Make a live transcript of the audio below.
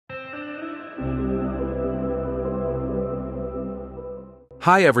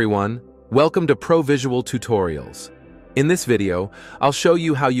Hi everyone, welcome to Provisual Tutorials. In this video, I'll show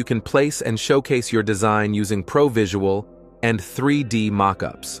you how you can place and showcase your design using Provisual and 3D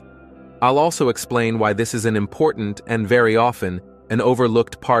mockups. I'll also explain why this is an important and very often an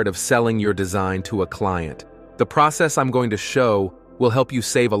overlooked part of selling your design to a client. The process I'm going to show will help you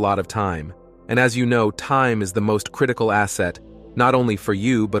save a lot of time. And as you know, time is the most critical asset, not only for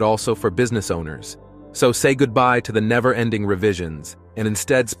you but also for business owners. So say goodbye to the never-ending revisions and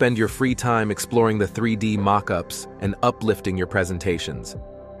instead spend your free time exploring the 3D mockups and uplifting your presentations.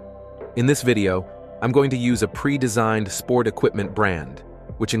 In this video, I'm going to use a pre-designed sport equipment brand,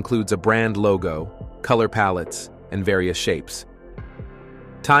 which includes a brand logo, color palettes, and various shapes.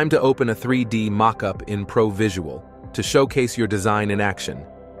 Time to open a 3D mockup in Provisual to showcase your design in action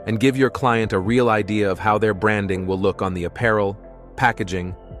and give your client a real idea of how their branding will look on the apparel,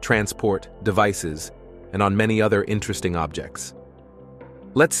 packaging, transport, devices, and on many other interesting objects.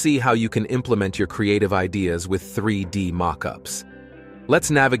 Let's see how you can implement your creative ideas with 3D mockups. Let's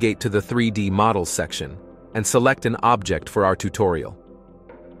navigate to the 3D Models section and select an object for our tutorial.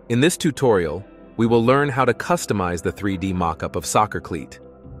 In this tutorial, we will learn how to customize the 3D mockup of soccer cleat.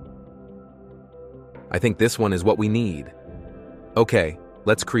 I think this one is what we need. Okay,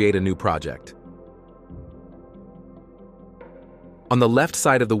 let's create a new project. On the left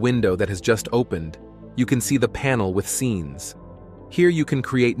side of the window that has just opened, you can see the panel with scenes. Here you can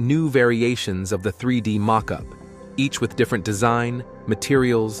create new variations of the 3D mockup, each with different design,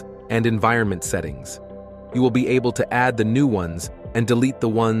 materials, and environment settings. You will be able to add the new ones and delete the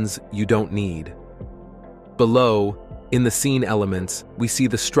ones you don't need. Below, in the scene elements, we see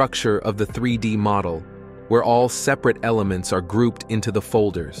the structure of the 3D model, where all separate elements are grouped into the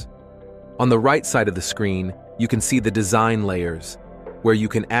folders. On the right side of the screen, you can see the design layers, where you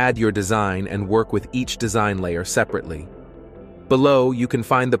can add your design and work with each design layer separately. Below, you can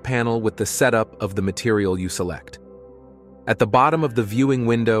find the panel with the setup of the material you select. At the bottom of the viewing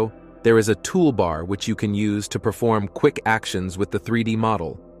window, there is a toolbar which you can use to perform quick actions with the 3D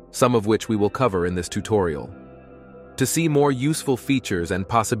model, some of which we will cover in this tutorial. To see more useful features and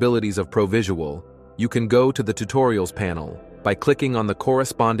possibilities of Provisual, you can go to the Tutorials panel by clicking on the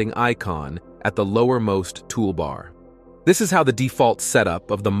corresponding icon at the lowermost toolbar. This is how the default setup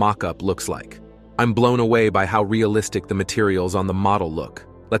of the mockup looks like. I'm blown away by how realistic the materials on the model look.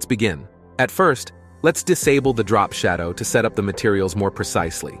 Let's begin. At first, let's disable the drop shadow to set up the materials more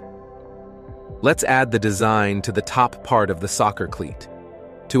precisely. Let's add the design to the top part of the soccer cleat.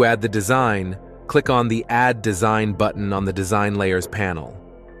 To add the design, click on the Add Design button on the Design Layers panel.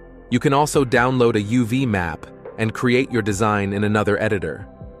 You can also download a UV map and create your design in another editor.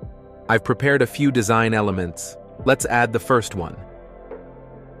 I've prepared a few design elements. Let's add the first one.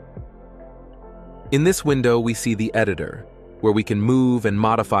 In this window, we see the editor, where we can move and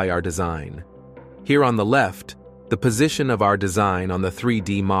modify our design. Here on the left, the position of our design on the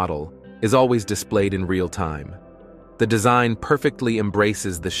 3D model is always displayed in real time. The design perfectly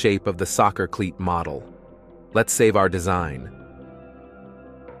embraces the shape of the soccer cleat model. Let's save our design.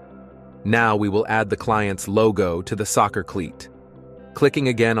 Now we will add the client's logo to the soccer cleat, clicking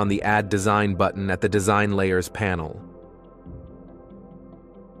again on the Add Design button at the Design Layers panel.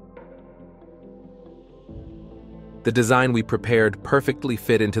 The design we prepared perfectly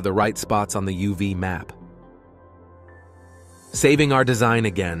fit into the right spots on the UV map. Saving our design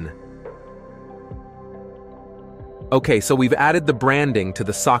again. Okay, so we've added the branding to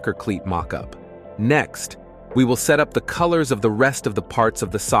the soccer cleat mockup. Next, we will set up the colors of the rest of the parts of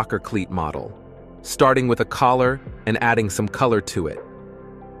the soccer cleat model, starting with a collar and adding some color to it.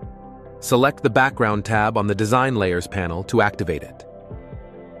 Select the Background tab on the Design Layers panel to activate it.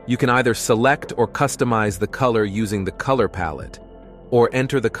 You can either select or customize the color using the color palette, or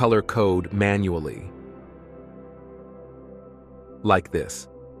enter the color code manually. Like this.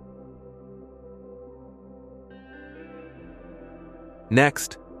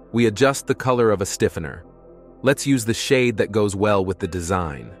 Next, we adjust the color of a stiffener. Let's use the shade that goes well with the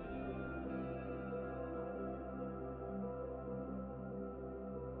design.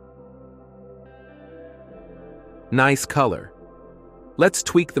 Nice color. Let's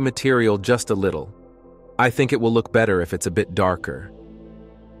tweak the material just a little. I think it will look better if it's a bit darker.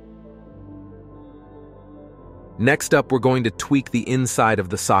 Next up, we're going to tweak the inside of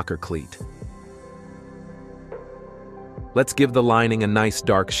the soccer cleat. Let's give the lining a nice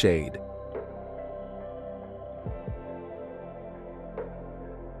dark shade.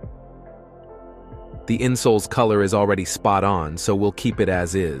 The insole's color is already spot on, so we'll keep it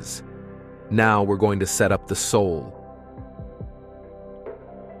as is. Now we're going to set up the sole.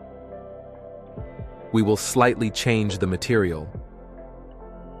 we will slightly change the material.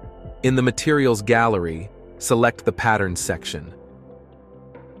 In the Materials gallery, select the Patterns section.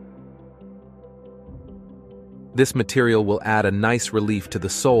 This material will add a nice relief to the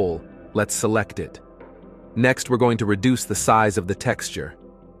sole. Let's select it. Next, we're going to reduce the size of the texture.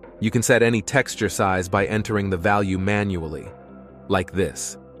 You can set any texture size by entering the value manually, like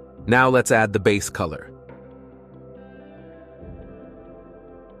this. Now let's add the base color.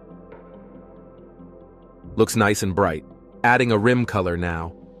 Looks nice and bright. Adding a rim color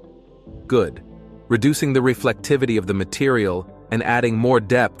now. Good. Reducing the reflectivity of the material and adding more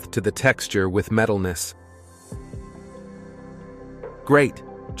depth to the texture with metalness. Great,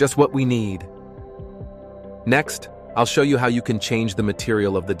 just what we need. Next, I'll show you how you can change the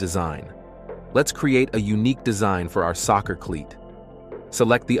material of the design. Let's create a unique design for our soccer cleat.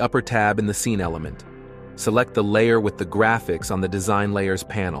 Select the upper tab in the scene element. Select the layer with the graphics on the Design Layers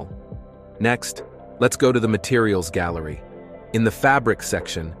panel. Next, let's go to the Materials gallery. In the Fabric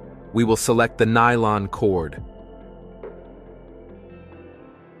section, we will select the nylon cord.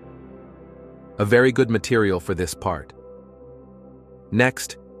 A very good material for this part.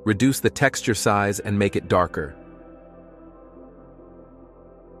 Next, reduce the texture size and make it darker.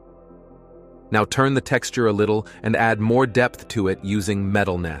 Now turn the texture a little and add more depth to it using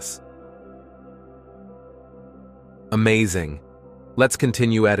metalness. Amazing. Let's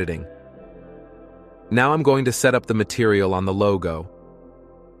continue editing. Now I'm going to set up the material on the logo.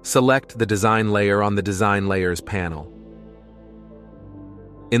 Select the design layer on the Design Layers panel.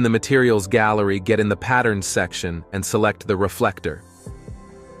 In the Materials gallery, get in the Patterns section and select the reflector.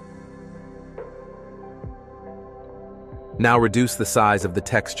 Now reduce the size of the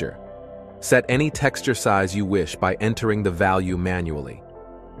texture. Set any texture size you wish by entering the value manually.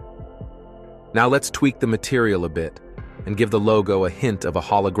 Now let's tweak the material a bit and give the logo a hint of a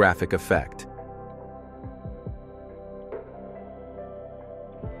holographic effect.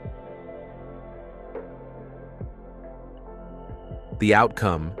 The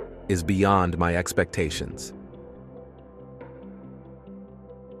outcome is beyond my expectations.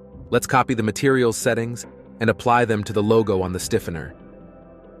 Let's copy the materials settings and apply them to the logo on the stiffener.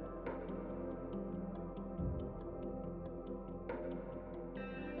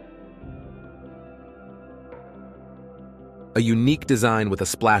 A unique design with a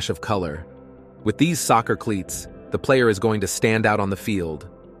splash of color. With these soccer cleats, the player is going to stand out on the field.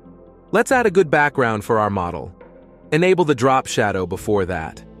 Let's add a good background for our model. Enable the drop shadow before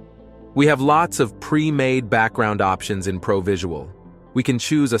that. We have lots of pre-made background options in Provisual. We can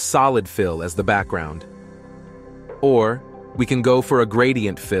choose a solid fill as the background. Or, we can go for a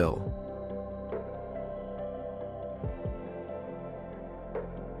gradient fill.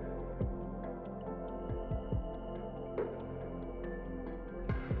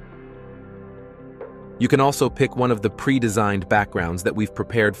 You can also pick one of the pre-designed backgrounds that we've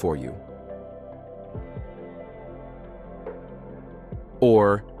prepared for you.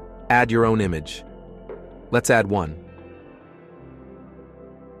 Or, add your own image. Let's add one.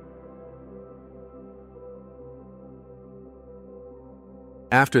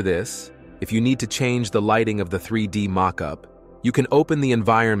 After this, if you need to change the lighting of the 3D mockup, you can open the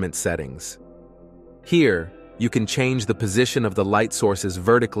environment settings. Here, you can change the position of the light sources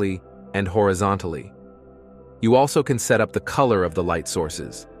vertically and horizontally. You also can set up the color of the light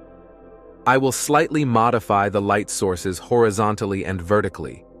sources. I will slightly modify the light sources horizontally and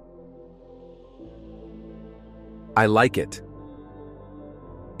vertically. I like it.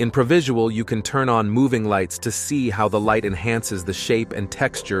 In Provisual, you can turn on moving lights to see how the light enhances the shape and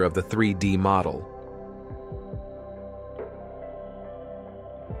texture of the 3D model.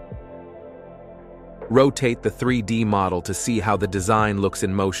 Rotate the 3D model to see how the design looks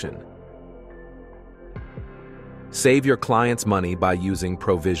in motion. Save your clients money by using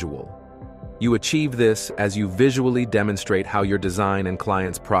Provisual. You achieve this as you visually demonstrate how your design and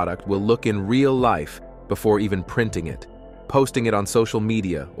client's product will look in real life before even printing it, posting it on social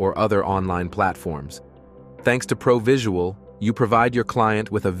media or other online platforms. Thanks to Provisual, you provide your client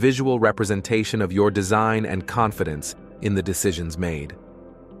with a visual representation of your design and confidence in the decisions made.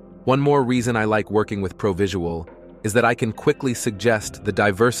 One more reason I like working with Provisual is that I can quickly suggest the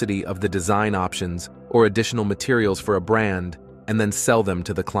diversity of the design options or additional materials for a brand and then sell them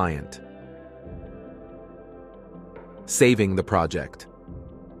to the client. Saving the project.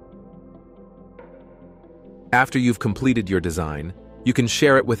 After you've completed your design, you can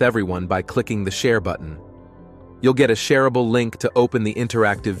share it with everyone by clicking the Share button. You'll get a shareable link to open the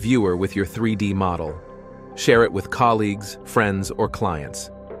interactive viewer with your 3D model. Share it with colleagues, friends, or clients.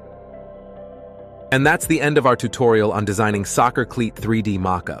 And that's the end of our tutorial on designing Soccer Cleat 3D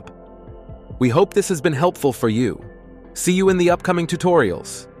Mockup. We hope this has been helpful for you. See you in the upcoming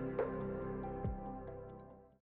tutorials.